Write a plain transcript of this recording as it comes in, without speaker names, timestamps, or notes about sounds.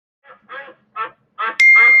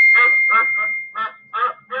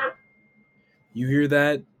You hear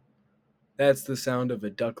that? That's the sound of a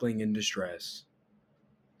duckling in distress.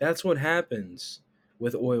 That's what happens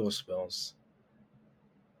with oil spills.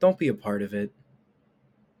 Don't be a part of it.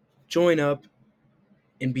 Join up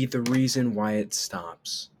and be the reason why it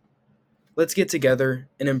stops. Let's get together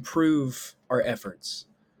and improve our efforts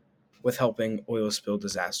with helping oil spill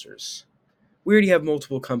disasters. We already have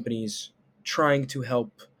multiple companies trying to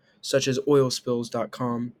help, such as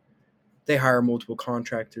oilspills.com. They hire multiple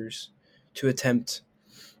contractors to attempt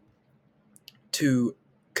to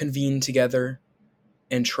convene together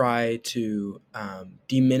and try to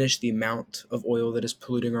diminish the amount of oil that is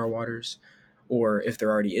polluting our waters. Or if there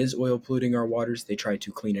already is oil polluting our waters, they try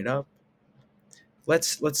to clean it up.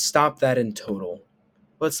 Let's stop that in total.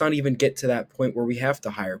 Let's not even get to that point where we have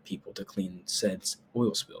to hire people to clean said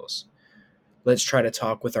oil spills. Let's try to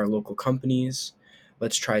talk with our local companies.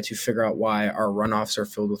 Let's try to figure out why our runoffs are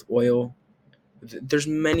filled with oil. There's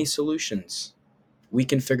many solutions. We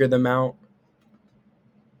can figure them out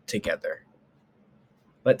together.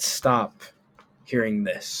 Let's stop hearing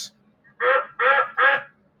this.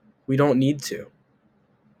 We don't need to.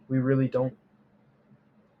 We really don't.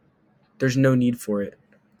 There's no need for it.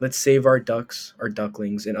 Let's save our ducks, our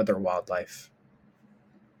ducklings, and other wildlife.